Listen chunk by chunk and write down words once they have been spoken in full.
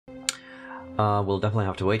We'll definitely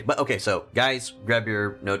have to wait. But okay, so guys, grab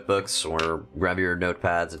your notebooks or grab your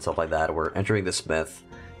notepads and stuff like that. We're entering the smith.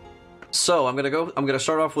 So I'm gonna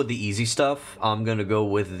start off with the easy stuff. I'm gonna go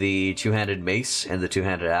with the two-handed mace and the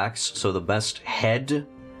two-handed axe. So the best head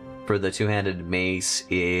for the two-handed mace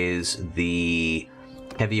is the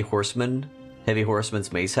heavy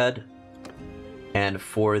horseman's mace head. And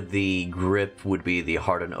for the grip would be the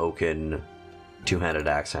hardened oaken two-handed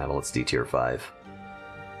axe handle. It's D tier 5.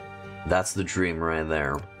 That's the dream right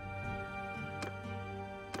there.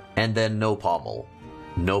 And then no pommel.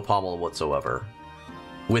 No pommel whatsoever.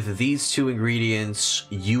 With these two ingredients,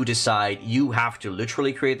 you decide, you have to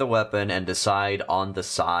literally create the weapon and decide on the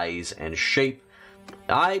size and shape.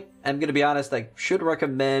 I am going to be honest, I should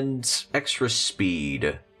recommend extra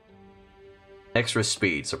speed. Extra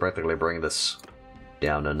speed, so practically bring this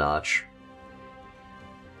down a notch.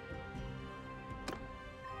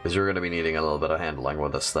 Because you're going to be needing a little bit of handling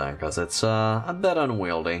with this thing, because it's a bit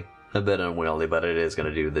unwieldy. A bit unwieldy, but it is going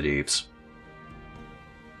to do the deeps.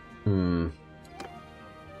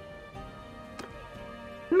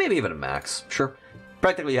 Maybe even a max, sure.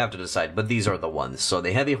 Practically you have to decide, but these are the ones. So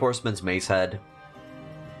the heavy horseman's mace head,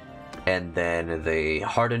 and then the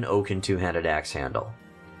hardened oaken two-handed axe handle.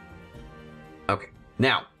 Okay,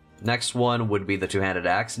 now, next one would be the two-handed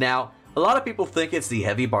axe. Now, a lot of people think it's the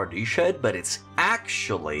heavy bardiche head, but it's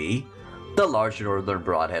actually the large northern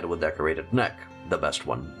broadhead with decorated neck, the best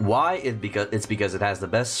one. Why? It's because it has the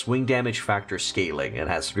best swing damage factor scaling. It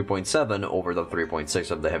has 3.7 over the 3.6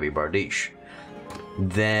 of the heavy bardiche.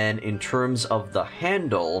 Then, in terms of the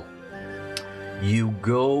handle, you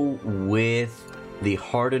go with the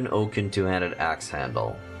hardened oaken two-handed axe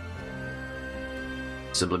handle.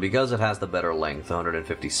 Simply because it has the better length,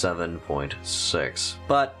 157.6.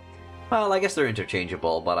 But, well, I guess they're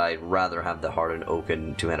interchangeable, but I'd rather have the hardened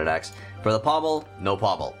oaken two-handed axe. For the pommel, no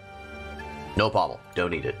pommel. No pommel.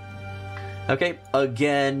 Don't need it. Okay,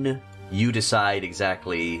 again, you decide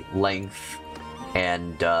exactly length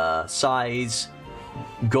and size.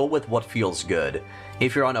 Go with what feels good.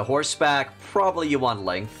 If you're on a horseback, probably you want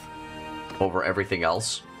length over everything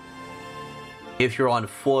else. If you're on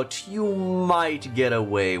foot, you might get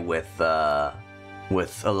away with a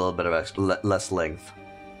little bit of less length.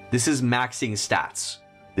 This is maxing stats.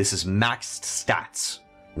 This is maxed stats,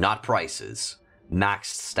 not prices.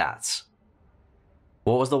 Maxed stats.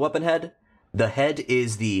 What was the weapon head? The head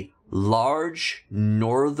is the large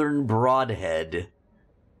northern broadhead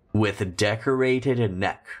with decorated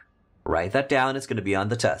neck. Write that down, it's going to be on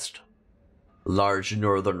the test. Large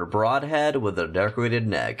northern broadhead with a decorated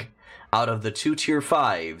neck. Out of the two tier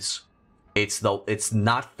 5s, it's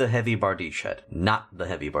not the heavy bardiche head. Not the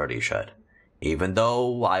heavy bardiche head. Even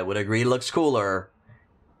though I would agree it looks cooler,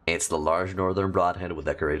 it's the large northern broadhead with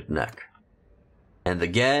decorated neck. And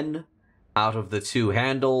again, out of the two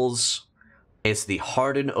handles, it's the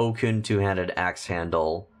hardened oaken two-handed axe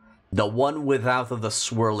handle. The one without the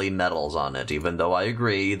swirly metals on it, even though I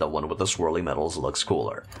agree the one with the swirly metals looks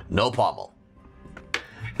cooler. No pommel.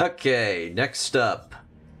 Okay, next up.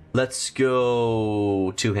 Let's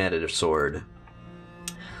go two-handed sword.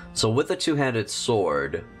 So with the two-handed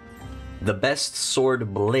sword, the best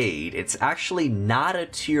sword blade, it's actually not a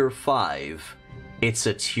tier 5, it's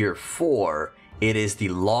a tier 4. It is the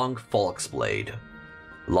Long Falx Blade.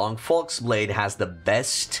 Long Falx Blade has the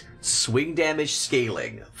best swing damage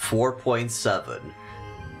scaling, 4.7.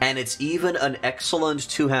 And it's even an excellent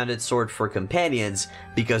two-handed sword for companions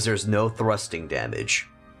because there's no thrusting damage.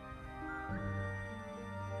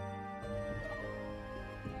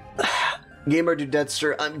 Gamer Dude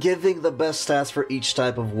Deadster, I'm giving the best stats for each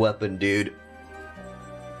type of weapon, dude.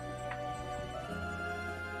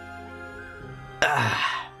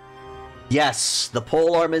 Yes, the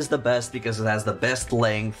polearm is the best because it has the best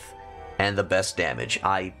length and the best damage.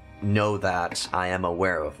 I know that. I am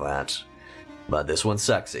aware of that. But this one's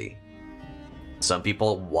sexy. Some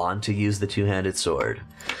people want to use the two-handed sword.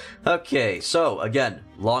 Okay, so again,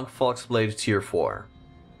 Long Falx Blade tier 4.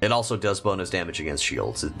 It also does bonus damage against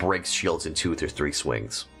shields. It breaks shields in 2 or 3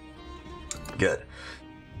 swings. Good.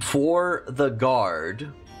 For the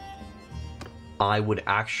guard, I would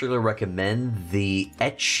actually recommend the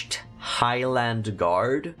Etched Highland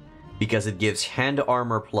Guard because it gives hand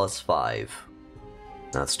armor +5.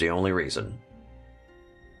 That's the only reason.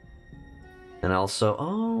 And also,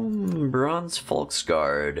 Bronze Falx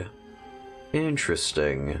Guard.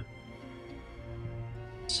 Interesting.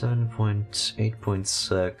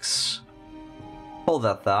 7.8.6. Hold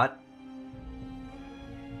that thought.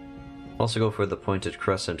 Also go for the Pointed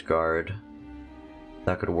Crescent Guard.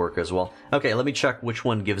 That could work as well. Okay, let me check which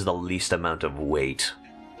one gives the least amount of weight.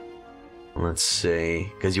 Let's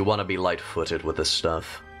see, because you want to be light-footed with this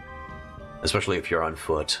stuff. Especially if you're on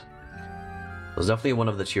foot. There's definitely one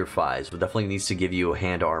of the tier 5s, but definitely needs to give you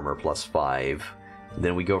hand armor plus 5.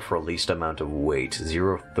 Then we go for least amount of weight,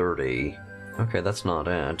 0.30. Okay, that's not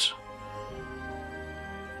it.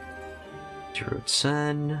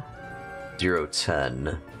 0.10.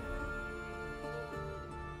 0.10.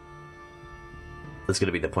 That's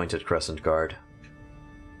gonna be the pointed crescent guard.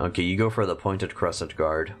 Okay, you go for the pointed crescent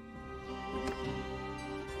guard.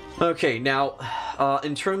 Okay, now,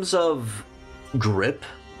 in terms of grip,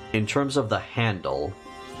 in terms of the handle,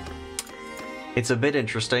 it's a bit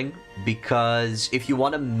interesting, because if you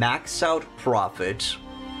want to max out profit,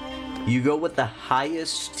 you go with the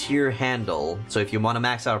highest tier handle. So if you want to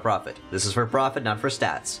max out profit, this is for profit, not for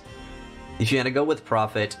stats. If you want to go with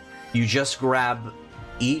profit, you just grab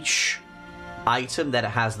each item that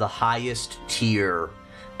has the highest tier,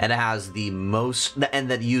 and it has the most, and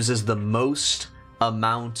that uses the most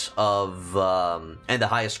amount of, and the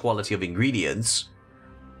highest quality of ingredients,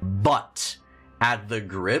 but at the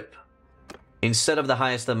grip, instead of the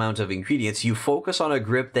highest amount of ingredients, you focus on a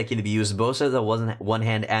grip that can be used both as a one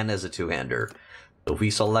hand and as a two-hander. So if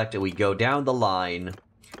we select it, we go down the line,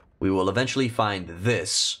 we will eventually find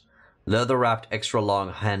this leather-wrapped extra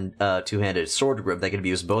long two-handed sword grip that can be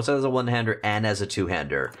used both as a one-hander and as a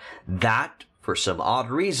two-hander. That, for some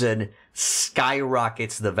odd reason,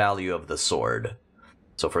 skyrockets the value of the sword.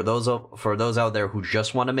 So for those out there who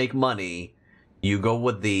just want to make money, you go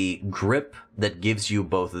with the grip that gives you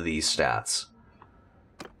both of these stats.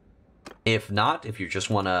 If not, if you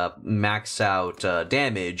just want to max out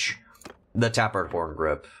damage, the tapered horn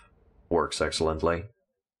grip works excellently.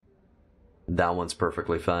 That one's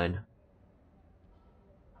perfectly fine.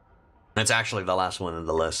 It's actually the last one in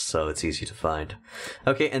the list, so it's easy to find.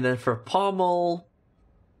 Okay, and then for pommel,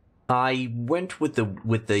 I went with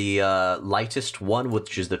the lightest one,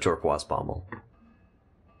 which is the turquoise pommel.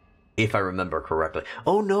 If I remember correctly.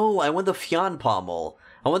 Oh no, I went the Fionn pommel.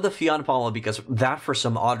 I went the Fionn pommel because that, for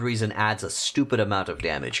some odd reason, adds a stupid amount of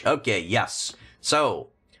damage. Okay, yes. So,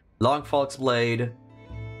 long falx blade,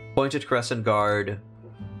 pointed crescent guard,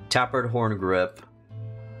 tapered horn grip,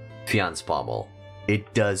 Fionn's pommel.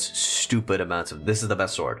 It does stupid amounts of... This is the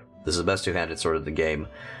best sword. This is the best two-handed sword of the game.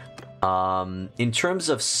 In terms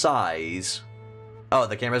of size... Oh,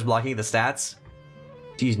 the camera's blocking the stats?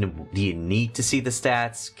 Do you need to see the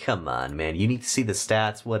stats? Come on, man. You need to see the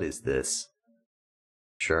stats? What is this?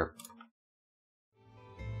 Sure.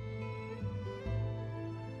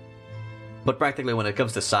 But practically when it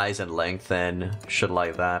comes to size and length and shit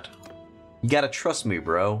like that, you gotta trust me,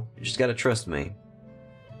 bro. You just gotta trust me.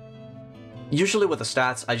 Usually with the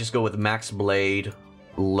stats, I just go with max blade,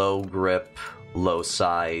 low grip, low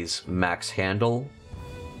size, max handle.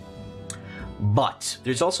 But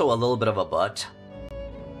there's also a little bit of a but.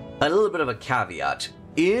 A little bit of a caveat.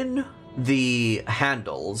 In the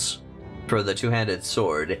handles for the two-handed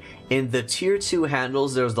sword, in the tier 2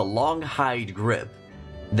 handles, there's the long hide grip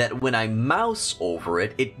that when I mouse over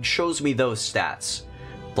it, it shows me those stats.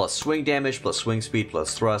 Plus swing damage, plus swing speed,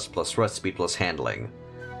 plus thrust speed, plus handling.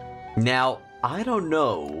 Now, I don't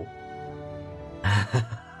know.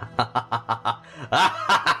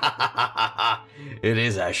 It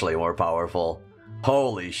is actually more powerful.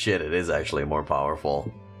 Holy shit, it is actually more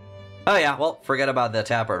powerful. Oh yeah, well, forget about the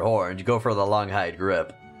tapered horn. Go for the long hide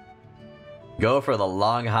grip. Go for the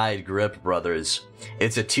long hide grip, brothers.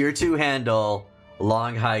 It's a tier 2 handle,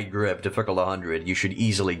 long hide grip, difficult 100. You should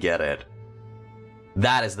easily get it.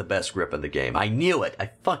 That is the best grip in the game. I knew it. I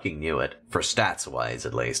fucking knew it. For stats-wise,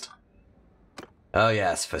 at least. Oh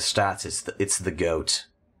yes, for stats, it's the GOAT.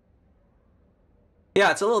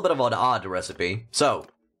 Yeah, it's a little bit of an odd recipe. So,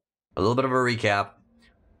 a little bit of a recap.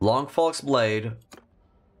 Long falx blade,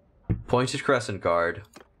 pointed crescent guard,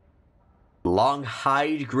 long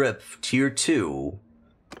hide grip, tier 2,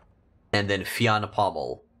 and then Fionn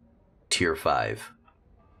pommel, tier 5.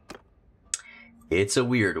 It's a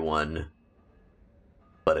weird one,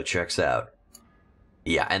 but it checks out.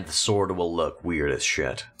 Yeah, and the sword will look weird as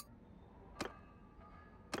shit.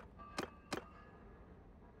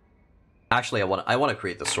 Actually, I want to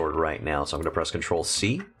create the sword right now, so I'm going to press Control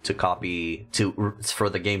C to copy, for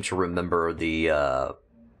the game to remember the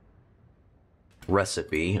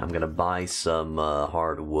recipe. I'm going to buy some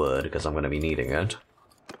hard wood, because I'm going to be needing it.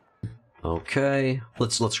 Okay,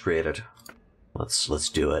 let's create it. Let's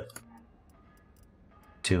do it.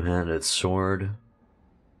 Two-handed sword.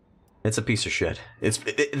 It's a piece of shit.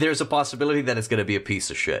 There's a possibility that it's going to be a piece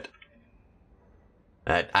of shit.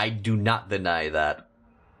 I do not deny that.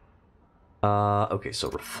 Okay, so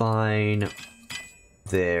refine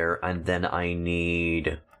there, and then I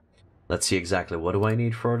need Let's see exactly what do I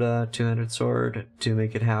need for the two-handed sword to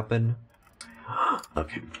make it happen.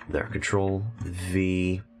 Okay, there. Control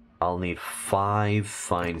V. I'll need 5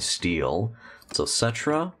 fine steel. So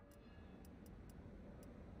Cetra.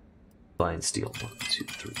 Fine steel. 1, 2,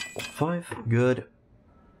 3, 4, 5. Good.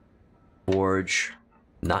 Forge.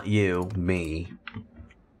 Not you, me.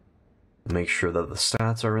 Make sure that the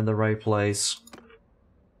stats are in the right place.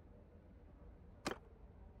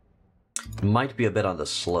 Might be a bit on the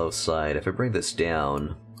slow side. If I bring this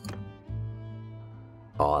down...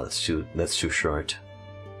 Oh, that's too short.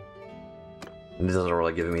 It doesn't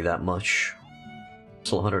really give me that much.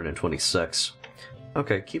 Still 126.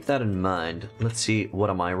 Okay, keep that in mind. Let's see, what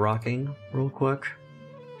am I rocking, real quick?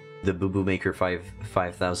 The Boo Boo Maker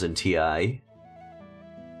 5000 Ti.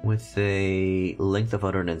 With a length of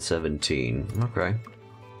 117. Okay.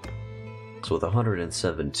 So with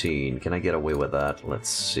 117, can I get away with that? Let's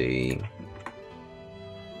see.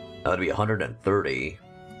 That would be 130.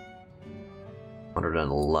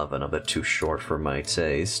 111, a bit too short for my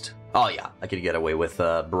taste. Oh yeah, I could get away with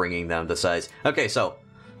bringing down the size. Okay, so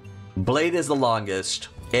blade is the longest,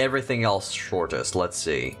 everything else shortest. Let's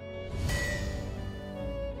see.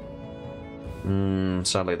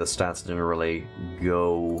 Sadly the stats didn't really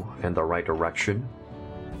go in the right direction.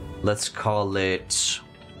 Let's call it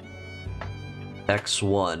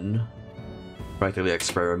X1, practically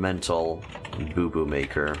experimental Boo Boo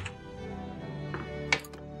Maker.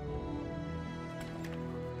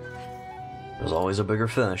 There's always a bigger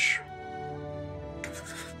fish.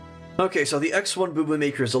 Okay, so the X1 Boo Boo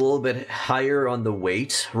Maker is a little bit higher on the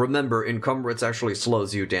weight. Remember, encumbrance actually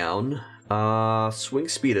slows you down. Swing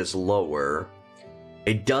speed is lower.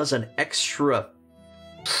 It does an extra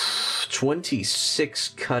 26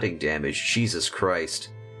 cutting damage. Jesus Christ.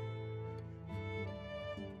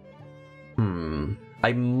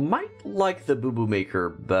 I might like the Boo Boo Maker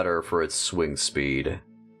better for its swing speed.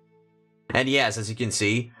 And yes, as you can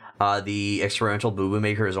see, the experimental Boo Boo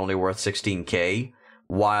Maker is only worth 16k,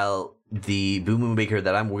 while the Boo Boo Maker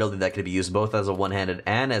that I'm wielding that can be used both as a one-handed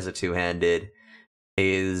and as a two-handed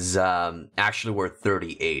is actually worth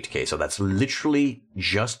 38k, so that's literally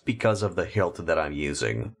just because of the hilt that I'm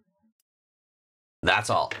using. That's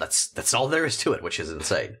all. That's all there is to it, which is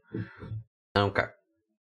insane. Okay.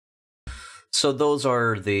 So those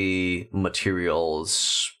are the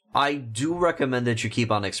materials. I do recommend that you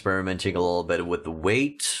keep on experimenting a little bit with the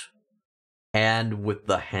weight and with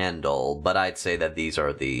the handle, but I'd say that these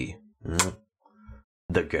are the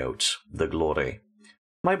goat, the glory.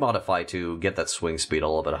 Might modify to get that swing speed a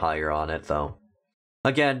little bit higher on it, though.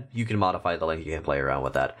 Again, you can modify the length, you can play around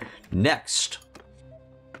with that. Next.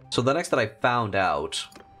 So the next that I found out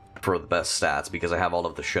for the best stats, because I have all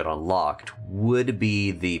of the shit unlocked, would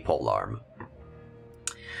be the polearm.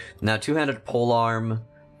 Now, two-handed polearm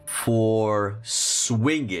for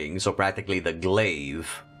swinging, so practically the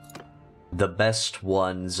glaive. The best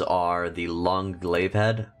ones are the long glaive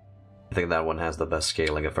head. I think that one has the best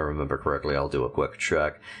scaling, if I remember correctly. I'll do a quick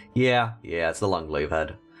check. Yeah, it's the long glaive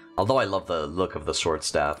head. Although I love the look of the sword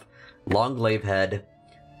staff. Long glaive head.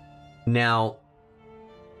 Now,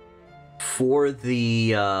 for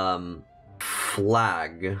the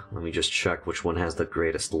flag, let me just check which one has the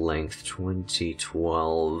greatest length.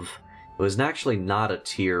 2012. It was actually not a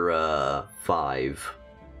tier 5.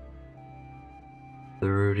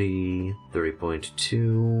 30,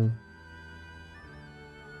 30.2...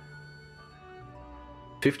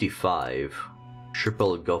 55.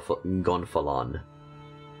 Triple Gonfalon.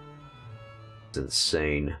 It's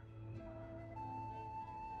insane.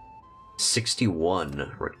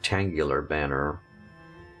 61. Rectangular banner.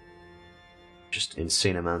 Just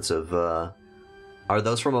insane amounts of, Are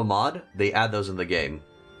those from a mod? They add those in the game.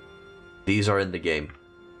 These are in the game.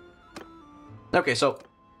 Okay, so,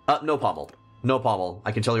 no pommel. No pommel.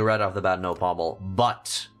 I can tell you right off the bat, no pommel.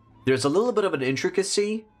 But there's a little bit of an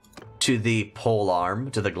intricacy to the polearm,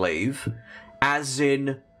 to the glaive, as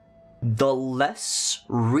in, the less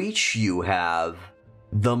reach you have,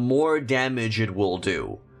 the more damage it will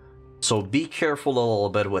do. So be careful a little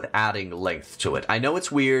bit with adding length to it. I know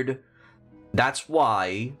it's weird. That's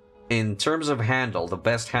why, in terms of handle, the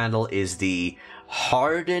best handle is the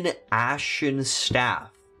Hardened Ashen Staff.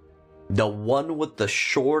 The one with the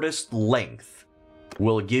shortest length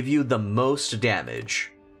will give you the most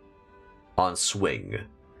damage on swing.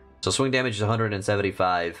 So swing damage is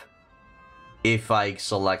 175. If I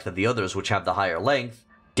select the others, which have the higher length,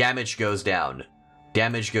 damage goes down.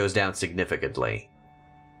 Damage goes down significantly.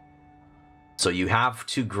 So you have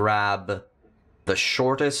to grab the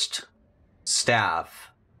shortest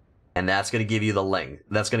staff, and that's going to give you the length.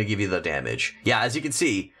 That's going to give you the damage. Yeah, as you can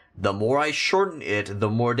see, The more I shorten it, the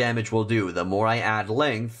more damage will do. The more I add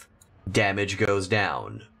length, damage goes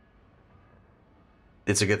down.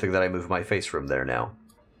 It's a good thing that I moved my face from there now.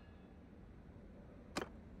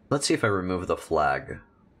 Let's see if I remove the flag.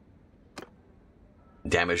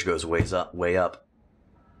 Damage goes way up.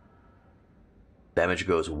 Damage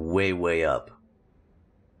goes way up.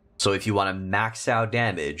 So if you want to max out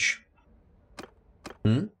damage...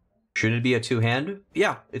 Should it be a two-hand?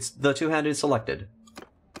 Yeah, it's the two-handed selected.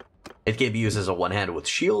 It can be used as a one-hand with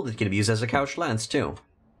shield, it can be used as a couch lance too.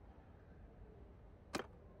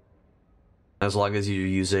 As long as you're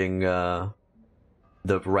using the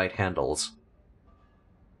right handles.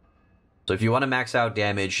 So if you want to max out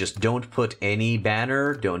damage, just don't put any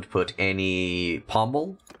banner, don't put any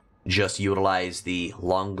pommel. Just utilize the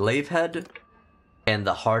long glaive head and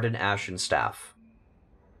the hardened ashen staff.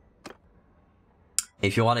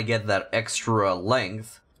 If you want to get that extra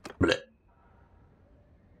length... Bleh.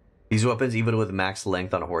 These weapons, even with max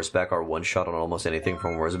length on horseback, are one-shot on almost anything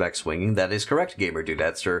from horseback swinging. That is correct, Gamer Dude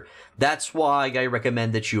Edster. That's why I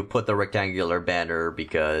recommend that you put the rectangular banner,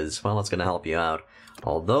 because, well, it's going to help you out.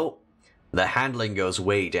 Although, the handling goes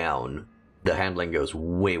way down. The handling goes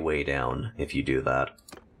way down if you do that.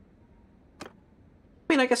 I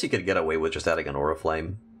mean, I guess you could get away with just adding an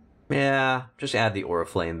Oriflame. Yeah, just add the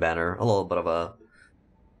Oriflame banner. A little bit of a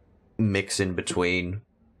mix in between.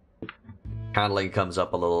 Handling comes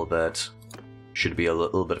up a little bit. Should be a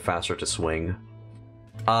little bit faster to swing.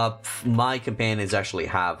 My companions actually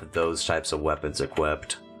have those types of weapons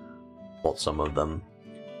equipped. Well, some of them.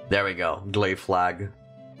 There we go. Glaive Flag.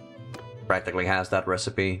 Practically has that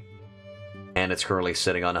recipe. And it's currently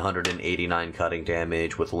sitting on 189 cutting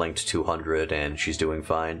damage with linked 200, and she's doing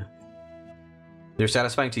fine. They're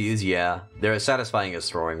satisfying to use? Yeah. They're as satisfying as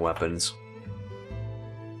throwing weapons.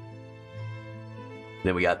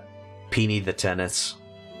 Then we got Peony the Tennis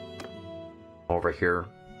over here,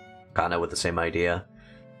 kinda with the same idea.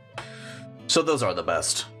 So those are the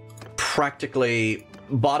best. Practically,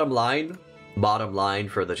 bottom line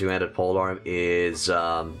for the two-handed polearm is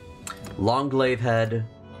long glaive head,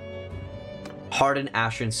 hardened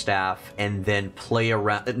ashen staff, and then play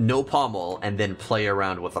around, no pommel, and then play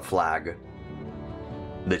around with a flag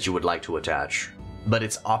that you would like to attach. But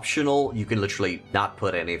it's optional, you can literally not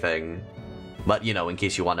put anything. But, you know, in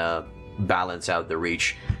case you want to balance out the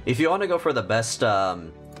reach. If you want to go for the best,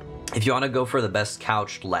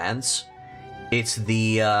 couched lance, it's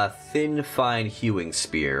the thin, fine hewing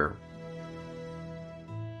spear.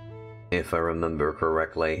 If I remember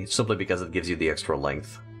correctly, simply because it gives you the extra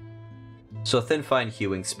length. So thin, fine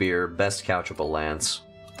hewing spear, best couchable lance.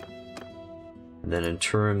 And then in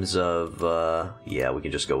terms of, yeah, we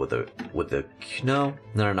can just go with the no,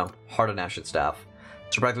 hardened ashen staff.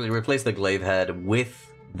 So practically replace the glaive head with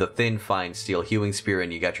the thin, fine steel hewing spear,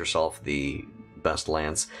 and you get yourself the best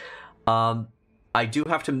lance. I do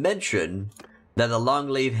have to mention that the long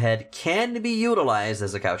glaive head can be utilized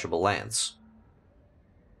as a couchable lance.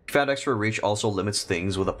 Found extra reach also limits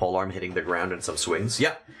things with a polearm hitting the ground in some swings.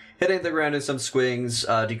 Yeah, hitting the ground in some swings,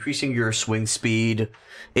 decreasing your swing speed.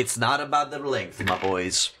 It's not about the length, my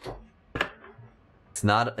boys. It's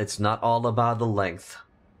not all about the length.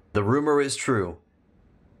 The rumor is true.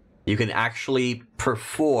 You can actually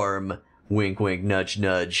perform wink wink nudge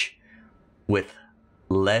nudge with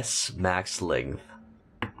less max length.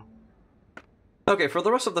 Okay, for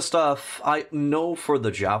the rest of the stuff, I know for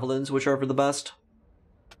the javelins which are for the best.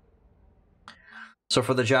 So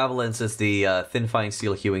for the javelins, it's the thin fine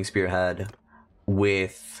steel hewing spearhead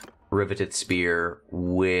with riveted spear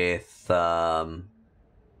with the,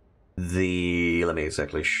 let me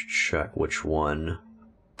exactly check which one.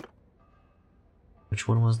 Which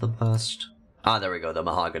one was the best? Ah, there we go, the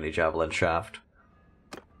mahogany javelin shaft.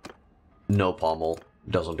 No pommel,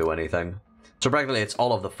 doesn't do anything. So practically it's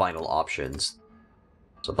all of the final options.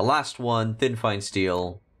 So the last one, thin fine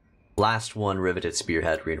steel. Last one, riveted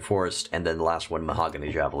spearhead reinforced. And then the last one,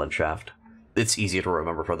 mahogany javelin shaft. It's easy to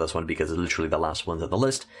remember for this one because it's literally the last ones on the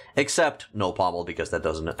list. Except no pommel because that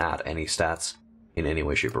doesn't add any stats in any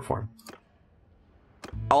way, shape, or form.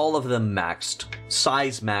 All of them maxed.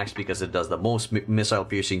 Size maxed because it does the most missile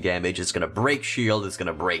piercing damage. It's gonna break shield. It's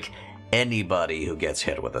gonna break anybody who gets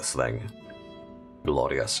hit with this thing.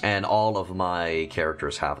 Glorious. And all of my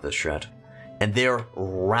characters have this shit. And they're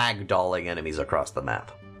ragdolling enemies across the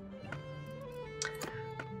map.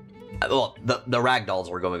 Well, the ragdolls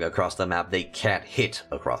were going across the map. They can't hit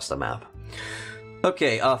across the map.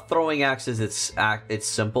 Okay, throwing axes, it's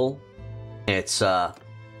simple. It's, the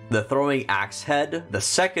throwing axe head, the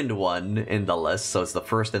second one in the list, so it's the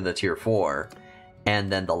first in the tier 4,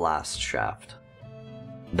 and then the last shaft.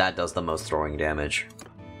 That does the most throwing damage.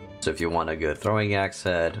 So if you want a good throwing axe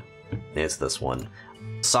head, it's this one.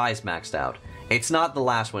 Size maxed out. It's not the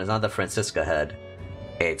last one, it's not the Francisca head.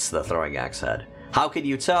 It's the throwing axe head. How can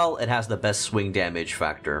you tell? It has the best swing damage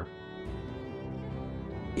factor.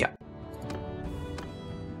 Yeah.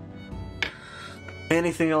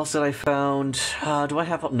 Anything else that I found? Do I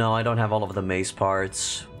have... No, I don't have all of the mace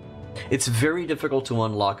parts. It's very difficult to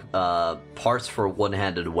unlock parts for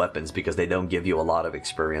one-handed weapons because they don't give you a lot of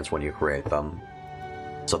experience when you create them.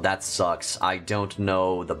 So that sucks. I don't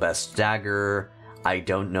know the best dagger. I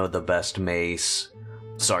don't know the best mace.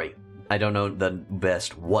 Sorry, I don't know the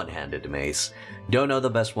best one-handed mace. Don't know the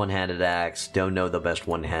best one-handed axe. Don't know the best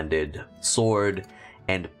one-handed sword.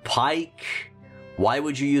 And pike? Why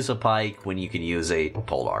would you use a pike when you can use a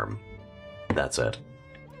polearm? That's it.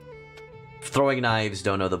 Throwing knives,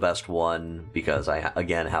 don't know the best one because I,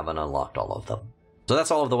 again, haven't unlocked all of them. So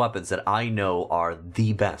that's all of the weapons that I know are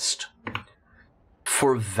the best.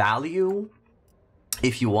 For value,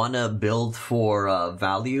 if you want to build for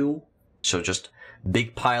value, so just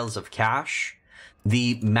big piles of cash,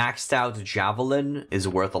 the maxed out javelin is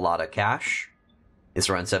worth a lot of cash. It's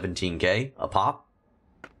around 17k a pop.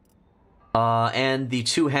 And the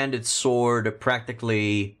two-handed sword,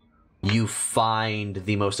 practically, you find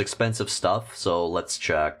the most expensive stuff. So let's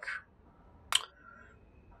check.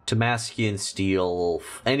 Tamaskian steel,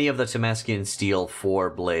 any of the Tamaskian steel 4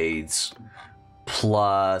 blades,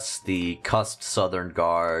 plus the Cussed Southern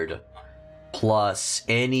Guard, plus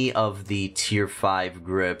any of the tier 5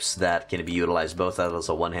 grips that can be utilized both as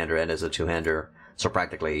a one-hander and as a two-hander. So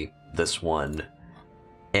practically this one.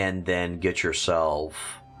 And then get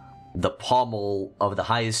yourself the pommel of the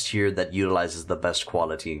highest tier that utilizes the best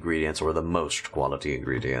quality ingredients or the most quality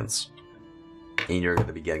ingredients. And you're going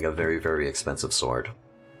to be getting a very, very expensive sword.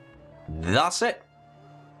 That's it.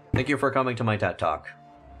 Thank you for coming to my TED Talk.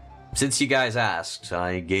 Since you guys asked,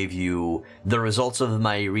 I gave you the results of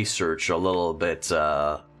my research a little bit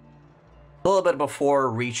before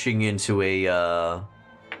reaching into a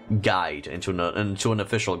guide, into an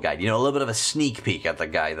official guide. You know, a little bit of a sneak peek at the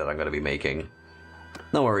guide that I'm going to be making.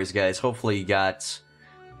 No worries, guys. Hopefully you got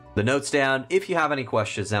the notes down. If you have any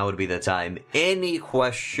questions, now would be the time. Any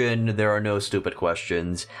question, there are no stupid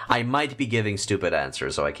questions. I might be giving stupid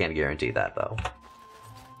answers, so I can't guarantee that, though.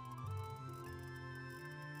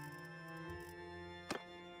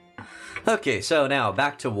 Okay, so now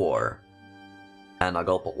back to war. And a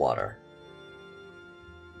gulp of water.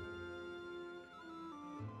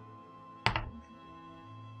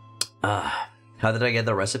 How did I get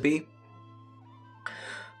the recipe?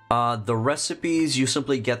 The recipes, you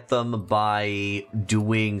simply get them by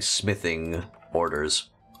doing smithing orders.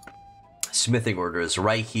 Smithing orders,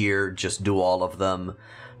 right here, just do all of them.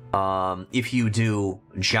 If you do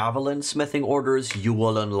javelin smithing orders, you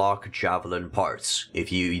will unlock javelin parts.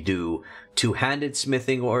 If you do two-handed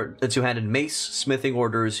smithing or two-handed mace smithing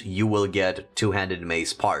orders, you will get two-handed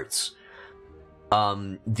mace parts.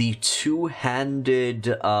 The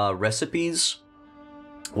two-handed recipes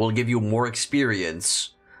will give you more experience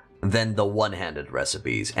than the one-handed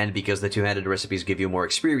recipes, and because the two-handed recipes give you more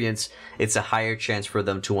experience, it's a higher chance for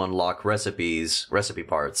them to unlock recipe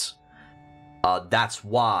parts. That's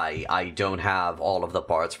why I don't have all of the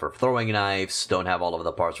parts for throwing knives, don't have all of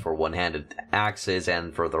the parts for one-handed axes,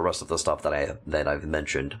 and for the rest of the stuff that I've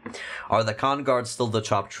mentioned. Are the Khan Guards still the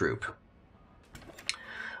top troop?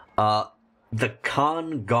 The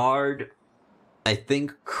Khan Guard, I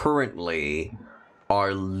think currently,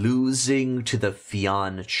 are losing to the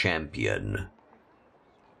Fian champion.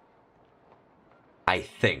 I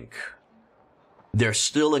think. They're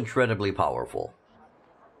still incredibly powerful.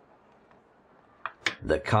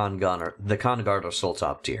 The Khan Guard are still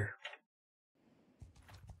top tier.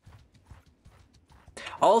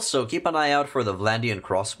 Also, keep an eye out for the Vlandian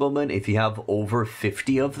crossbowmen. If you have over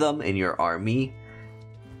 50 of them in your army,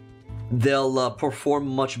 they'll perform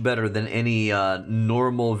much better than any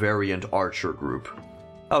normal variant archer group.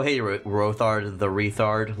 Oh, hey, Rothard the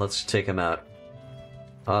Rethard. Let's take him out.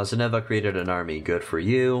 Zeneva created an army. Good for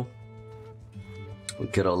you. We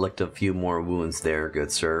could have licked a few more wounds there,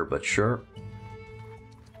 good sir, but sure.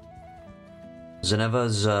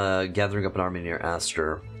 Zeneva's gathering up an army near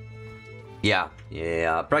Aster. Yeah.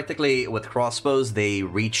 Practically, with crossbows, they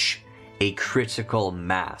reach a critical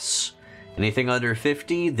mass. Anything under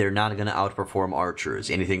 50, they're not going to outperform archers.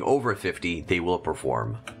 Anything over 50, they will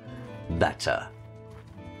perform better.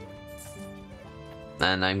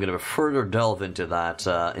 And I'm going to further delve into that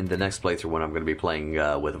in the next playthrough when I'm going to be playing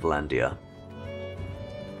with Vlandia.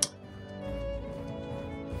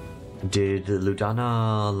 Did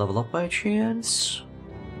Ludana level up by chance?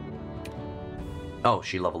 Oh,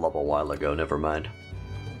 she leveled up a while ago, never mind.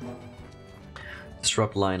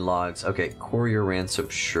 Disrupt line logs. Okay, courier ransom,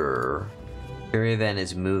 sure. Caravan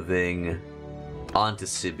is moving onto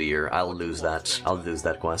Sibir. I'll lose that. I'll lose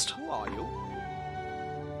that quest. Who are you?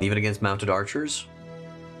 Even against mounted archers?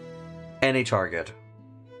 Any target.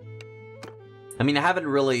 I mean, I haven't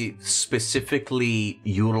really specifically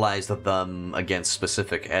utilized them against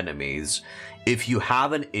specific enemies. If you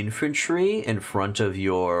have an infantry in front of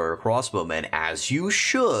your crossbowmen, as you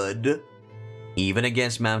should, even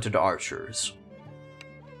against mounted archers.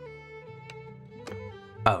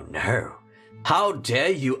 Oh no. How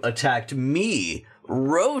dare you attack me,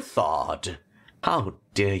 Rothard? How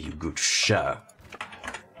dare you, good sir?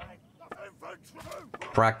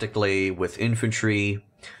 Practically with infantry.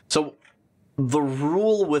 So, the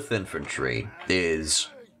rule with infantry is,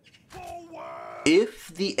 if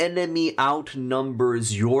the enemy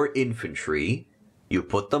outnumbers your infantry, you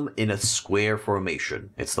put them in a square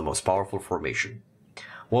formation. It's the most powerful formation.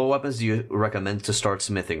 What weapons do you recommend to start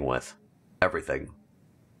smithing with? Everything.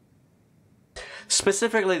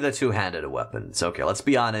 Specifically the two-handed weapons. Okay, let's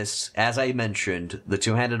be honest. As I mentioned, the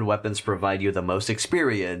two-handed weapons provide you the most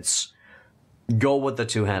experience. Go with the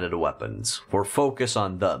two-handed weapons, or focus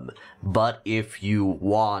on them. But if you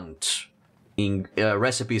want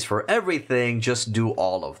recipes for everything, just do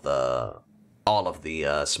all of the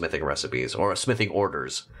smithing recipes, or smithing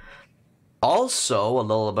orders. Also, a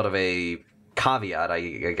little bit of a caveat, I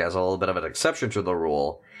guess a little bit of an exception to the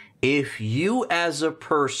rule. If you as a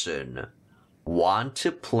person want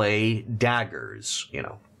to play daggers, you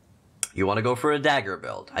know, you want to go for a dagger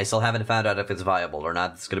build. I still haven't found out if it's viable or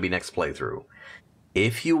not. It's going to be next playthrough.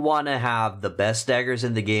 If you want to have the best daggers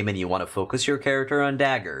in the game and you want to focus your character on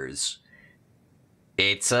daggers,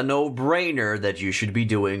 it's a no-brainer that you should be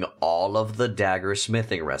doing all of the dagger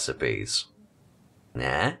smithing recipes.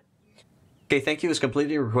 Nah? Okay, thank you. Is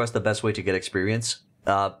completing a request the best way to get experience?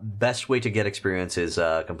 Best way to get experience is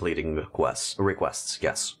completing requests,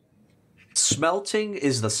 yes. Smelting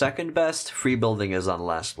is the second best, free building is on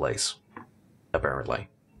last place. Apparently.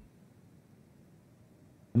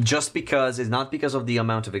 Just because, it's not because of the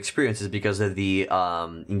amount of experience, it's because of the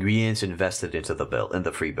ingredients invested into the build, in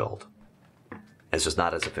the free build. It's just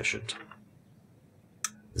not as efficient.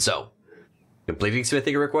 So, completing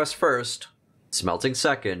smithing request first, smelting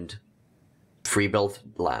second, free build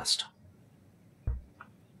last.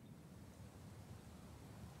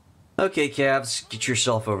 Okay, Cavs, get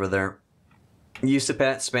yourself over there. Used to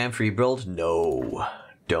spam free build? No,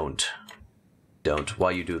 don't. Don't. Why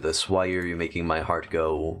you do this? Why are you making my heart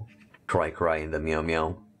go cry in the meow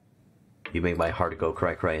meow? You make my heart go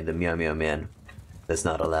cry in the meow meow, man. That's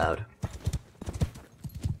not allowed.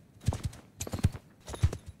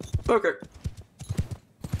 Okay.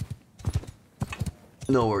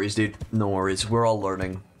 No worries, dude. No worries. We're all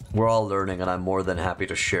learning. We're all learning, and I'm more than happy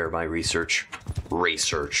to share my research.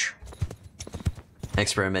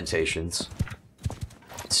 Experimentations.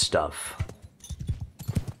 Stuff.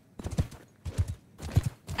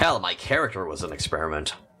 Hell, my character was an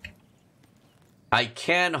experiment. I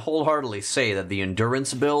can wholeheartedly say that the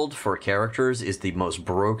endurance build for characters is the most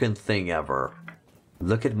broken thing ever.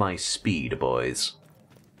 Look at my speed, boys.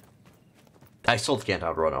 I still can't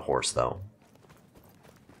outrun a horse, though.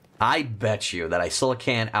 I bet you that I still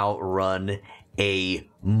can't outrun a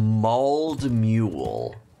mauled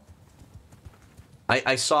mule.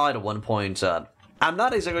 I saw at one point, I'm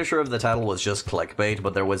not exactly sure if the title was just clickbait,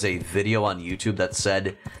 but there was a video on YouTube that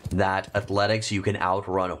said that athletics, you can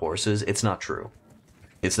outrun horses. It's not true.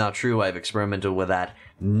 It's not true. I've experimented with that.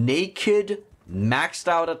 Naked, maxed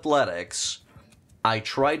out athletics, I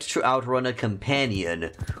tried to outrun a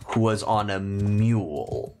companion who was on a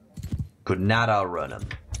mule. Could not outrun him.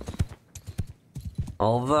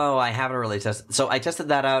 Although I haven't really tested... So I tested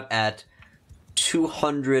that out at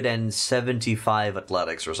 275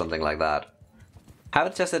 athletics or something like that.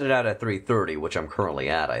 Haven't tested it out at 330, which I'm currently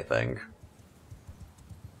at, I think.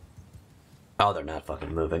 Oh, they're not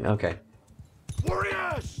fucking moving. Okay.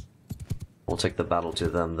 Warriors! We'll take the battle to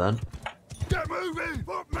them then. Get moving,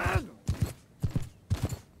 footmen!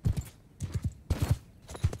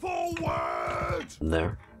 Forward!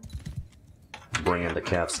 There. Bringing the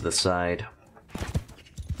caps to the side.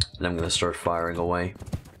 And I'm gonna start firing away.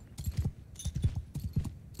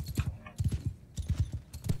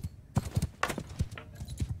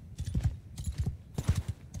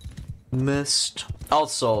 Missed.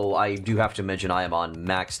 Also, I do have to mention I am on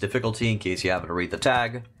max difficulty in case you haven't read the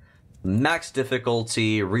tag. Max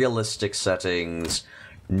difficulty, realistic settings,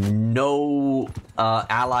 no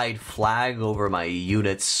allied flag over my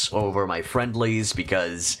units, over my friendlies,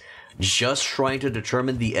 because just trying to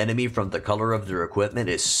determine the enemy from the color of their equipment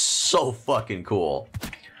is so fucking cool.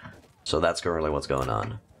 So that's currently what's going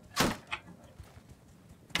on.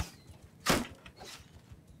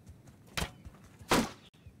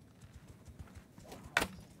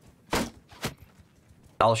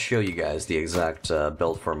 I'll show you guys the exact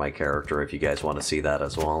build for my character if you guys want to see that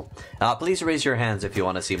as well. Please raise your hands if you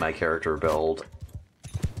want to see my character build.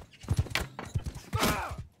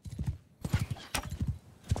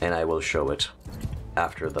 And I will show it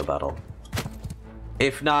after the battle.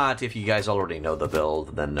 If not, if you guys already know the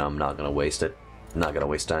build, then I'm not gonna waste it. I'm not gonna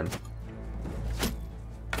waste time.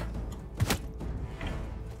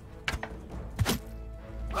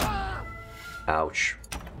 Ouch.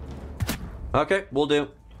 Okay, we'll do.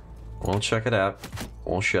 We'll check it out.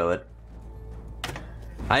 We'll show it.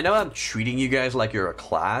 I know I'm treating you guys like you're a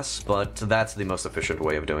class, but that's the most efficient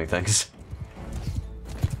way of doing things.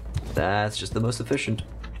 That's just the most efficient.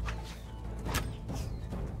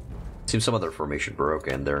 Seems some of their formation broke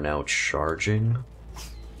and they're now charging.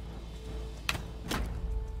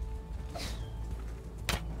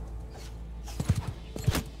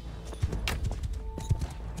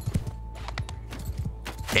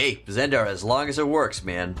 Hey, Zendar, as long as it works,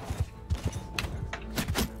 man.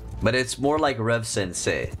 But it's more like Rev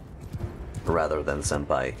Sensei rather than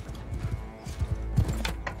Senpai.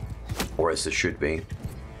 Or as it should be.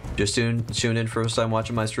 Just tune in first time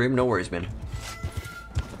watching my stream? No worries, man.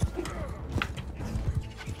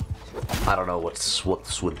 I don't know what's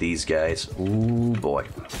with these guys. Ooh, boy.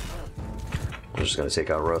 I'm just gonna take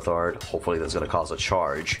out Rothard. Hopefully that's gonna cause a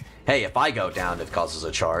charge. Hey, if I go down, it causes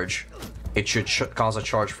a charge. It should cause a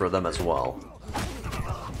charge for them as well.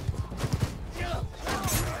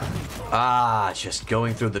 Ah, just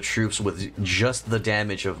going through the troops with just the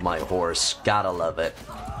damage of my horse. Gotta love it.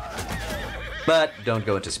 But don't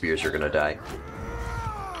go into spears, you're gonna die.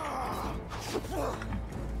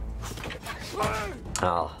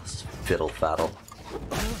 Oh, fiddle faddle.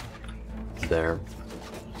 There.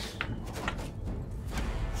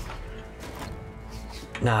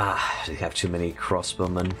 Nah, they have too many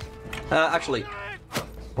crossbowmen. Actually,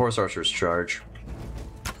 horse archers charge.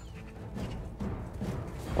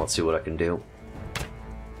 Let's see what I can do.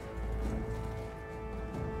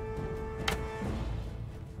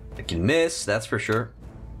 I can miss, that's for sure.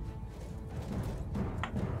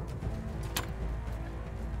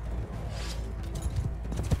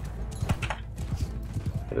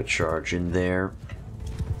 Get a charge in there.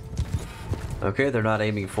 Okay, they're not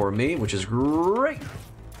aiming for me, which is great.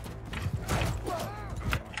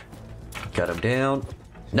 Cut them down.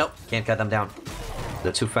 Nope, can't cut them down.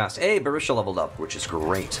 They're too fast. Hey, Barisha leveled up, which is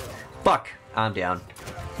great. Fuck, I'm down.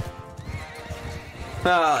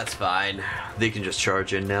 Oh, that's fine. They can just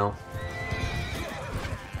charge in now.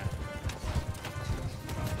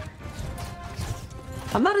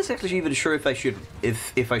 I'm not exactly even sure if I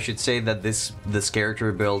should say that this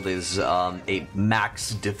character build is a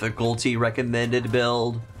max difficulty recommended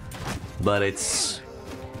build, but it's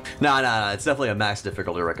no, it's definitely a max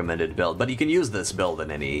difficulty recommended build. But you can use this build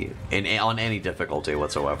on any difficulty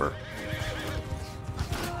whatsoever.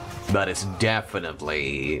 But it's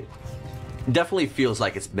definitely feels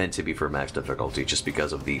like it's meant to be for max difficulty just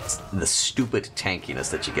because of the stupid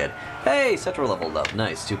tankiness that you get. Hey, Cetra leveled up.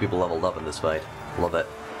 Nice, 2 people leveled up in this fight. Love it.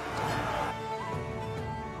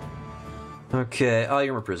 Okay, oh,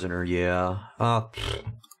 you're a prisoner, yeah.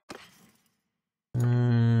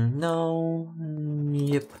 No.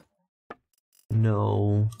 Yep.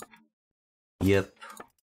 No. Yep.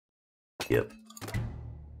 Yep.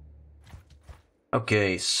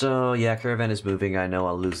 Okay, so yeah, caravan is moving. I know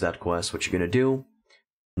I'll lose that quest. What you gonna do?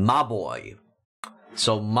 My boy.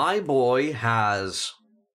 So my boy has...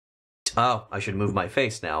 Oh, I should move my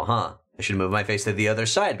face now, huh? I should move my face to the other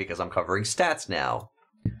side because I'm covering stats now.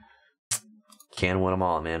 Can't win them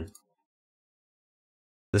all, man.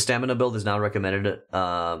 The stamina build is not recommended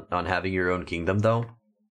on having your own kingdom, though.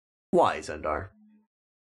 Why, Zendar?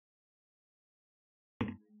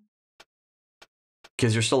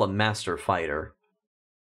 Because you're still a master fighter.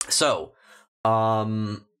 So,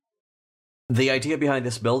 the idea behind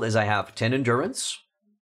this build is I have 10 endurance,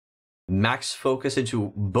 max focus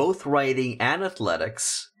into both riding and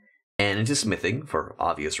athletics, and into smithing, for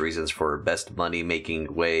obvious reasons, for best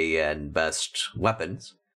money-making way and best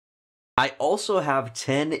weapons. I also have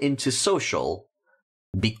 10 into social,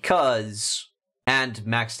 because... And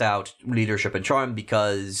maxed out leadership and charm,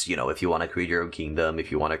 because, you know, if you want to create your own kingdom,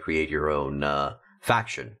 if you want to create your own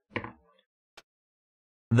faction.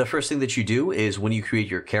 The first thing that you do is when you create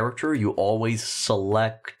your character, you always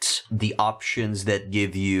select the options that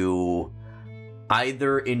give you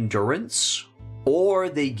either endurance, or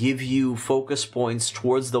they give you focus points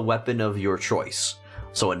towards the weapon of your choice.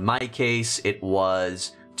 So in my case, it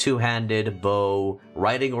was two-handed, bow,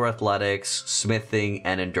 riding or athletics, smithing,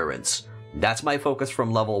 and endurance. That's my focus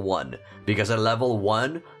from level 1, because at level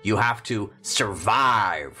 1, you have to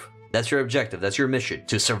survive. That's your objective, that's your mission,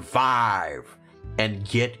 to survive and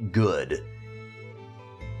get good.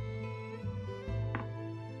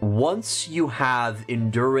 Once you have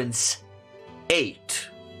Endurance 8,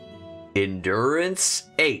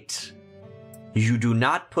 you do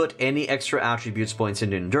not put any extra attributes points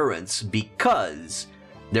in Endurance because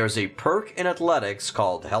there's a perk in Athletics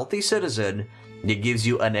called Healthy Citizen that gives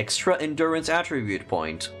you an extra Endurance attribute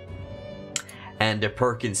point, and a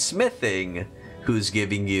perk in Smithing who's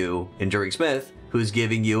giving you, Enduring Smith, who's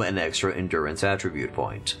giving you an extra Endurance attribute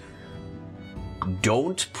point.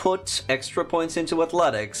 Don't put extra points into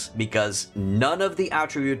Athletics because none of the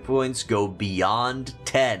attribute points go beyond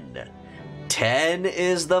 10. 10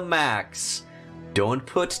 is the max. Don't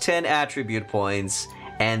put 10 attribute points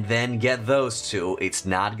and then get those two. It's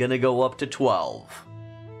not gonna go up to 12.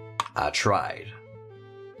 I tried.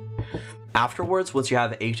 Afterwards, once you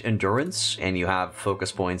have 8 endurance and you have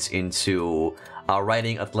focus points into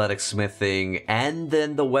riding, athletics, smithing, and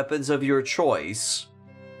then the weapons of your choice.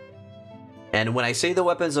 And when I say the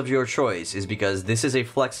weapons of your choice is because this is a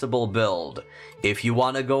flexible build. If you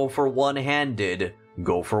want to go for one-handed,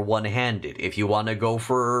 go for one-handed. If you want to go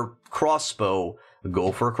for crossbow,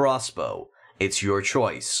 go for crossbow. It's your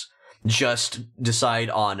choice. Just decide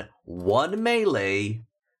on one melee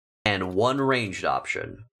and one ranged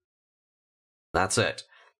option. That's it.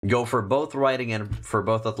 Go for both riding and for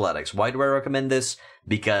both athletics. Why do I recommend this?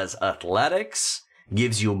 Because athletics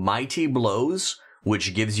gives you mighty blows,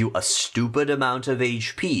 which gives you a stupid amount of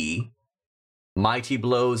HP. Mighty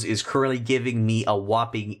Blows is currently giving me a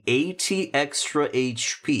whopping 80 extra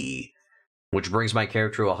HP, which brings my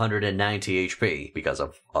character to 190 HP because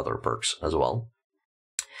of other perks as well.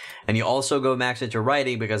 And you also go max into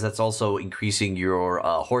riding because that's also increasing your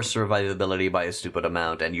horse survivability by a stupid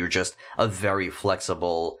amount, and you're just a very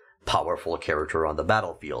flexible, powerful character on the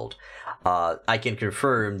battlefield. I can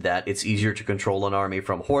confirm that it's easier to control an army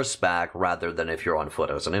from horseback rather than if you're on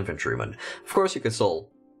foot as an infantryman. Of course, you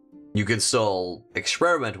can still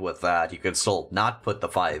experiment with that. You can still not put the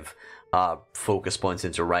 5 focus points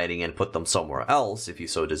into riding and put them somewhere else if you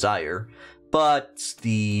so desire. But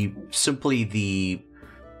simply the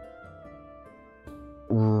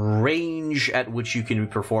range at which you can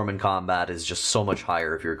perform in combat is just so much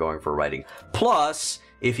higher if you're going for riding. Plus,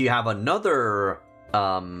 if you have another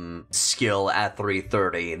skill at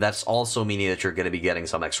 330, that's also meaning that you're going to be getting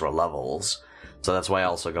some extra levels. So that's why I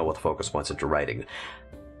also go with focus points into riding.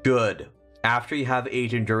 Good. After you have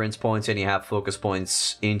 8 endurance points and you have focus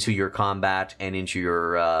points into your combat and into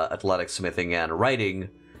your athletics, smithing, and riding,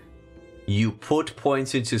 you put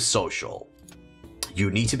points into social. You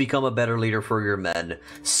need to become a better leader for your men.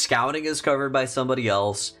 Scouting is covered by somebody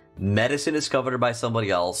else. Medicine is covered by somebody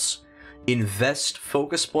else. Invest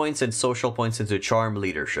focus points and social points into charm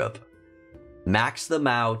leadership. Max them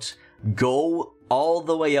out. Go all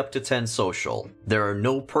the way up to 10 social. There are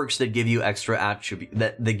no perks that give you extra attribute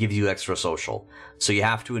that give you extra social. So you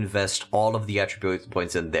have to invest all of the attribute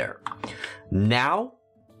points in there. Now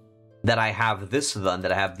that I have this done,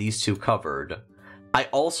 that I have these two covered, I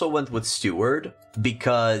also went with Steward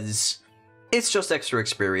because it's just extra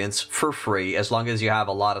experience for free. As long as you have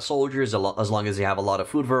a lot of soldiers, as long as you have a lot of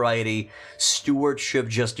food variety, Stewardship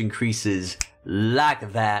just increases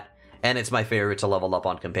like that. And it's my favorite to level up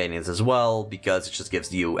on companions as well because it just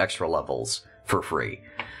gives you extra levels for free.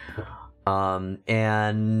 Do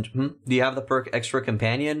you have the perk Extra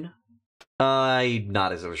Companion? I'm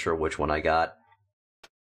not as sure which one I got.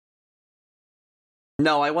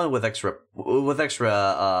 No, I went with extra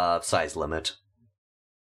size limit.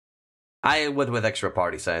 I went with extra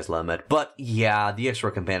party size limit, but yeah, the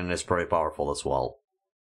Extra Companion is pretty powerful as well.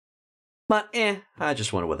 But I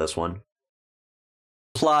just went with this one.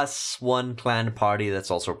 Plus 1 clan party,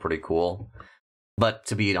 that's also pretty cool. But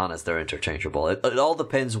to be honest, they're interchangeable. It all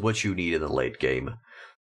depends what you need in the late game.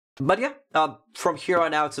 But yeah, from here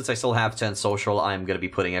on out, since I still have 10 social, I'm going to be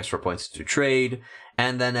putting extra points to trade.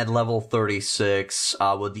 And then at level 36,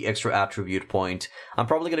 with the extra attribute point, I'm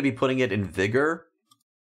probably going to be putting it in Vigor,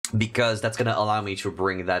 because that's going to allow me to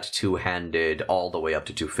bring that two-handed all the way up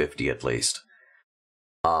to 250 at least.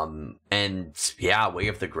 And yeah, Way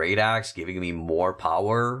of the Great Axe giving me more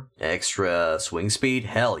power, extra swing speed,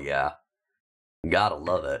 hell yeah. Gotta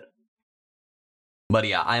love it. But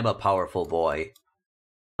yeah, I'm a powerful boy.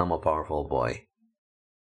 I'm a powerful boy.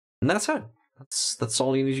 And that's it. That's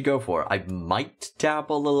all you need to go for. I might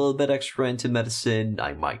dabble a little bit extra into medicine.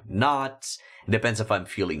 I might not. It depends if I'm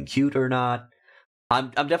feeling cute or not. I'm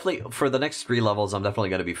definitely, for the next 3 levels, I'm definitely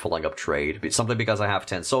going to be filling up trade. Simply because I have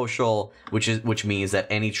 10 social, which means that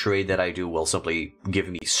any trade that I do will simply give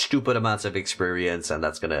me stupid amounts of experience, and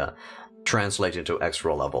that's going to translate into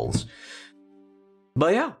extra levels.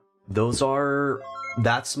 But yeah,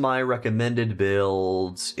 that's my recommended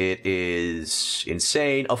build. It is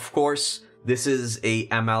insane. Of course, this is a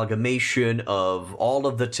amalgamation of all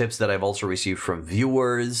of the tips that I've also received from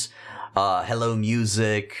viewers. Hello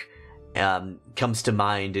Music comes to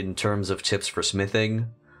mind in terms of tips for smithing.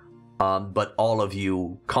 But all of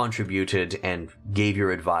you contributed and gave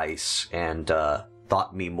your advice and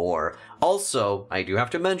taught me more. Also, I do have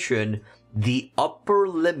to mention, the upper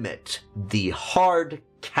limit, the hard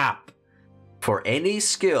cap for any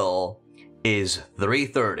skill is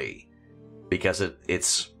 330. Because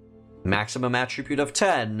it's maximum attribute of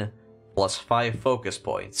 10 plus 5 focus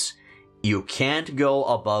points. You can't go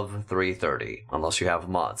above 330 unless you have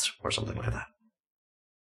mods or something like that.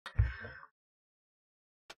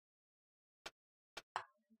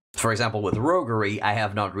 For example, with Roguery, I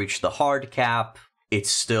have not reached the hard cap.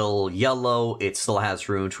 It's still yellow. It still has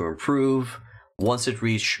room to improve. Once it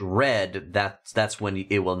reaches red, that's when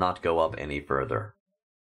it will not go up any further.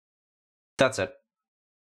 That's it.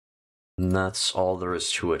 And that's all there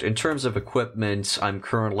is to it. In terms of equipment, I'm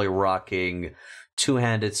currently rocking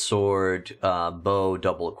two-handed sword, bow,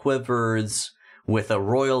 double quivers, with a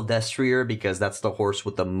royal destrier because that's the horse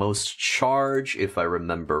with the most charge, if I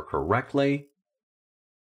remember correctly.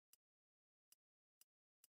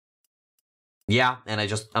 Yeah, and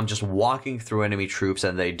I'm just walking through enemy troops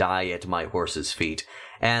and they die at my horse's feet.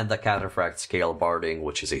 And the Cataphract Scale Barding,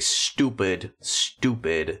 which is a stupidly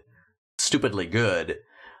good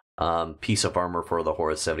piece of armor for the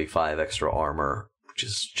horse, 75 extra armor, which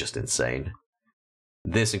is just insane.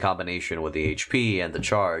 This in combination with the HP and the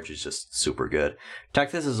charge is just super good.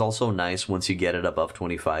 Tactics is also nice once you get it above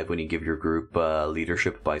 25 when you give your group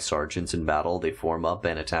leadership by sergeants in battle. They form up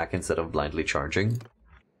and attack instead of blindly charging.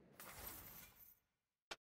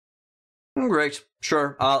 Great,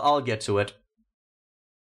 sure, I'll get to it.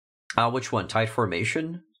 Which one? Tight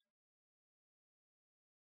formation?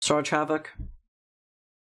 Sarge Havoc?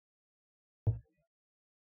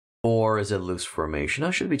 Or is it loose formation?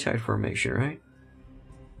 That should be tight formation, right?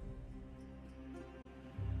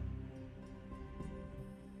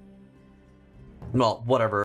 Well, whatever.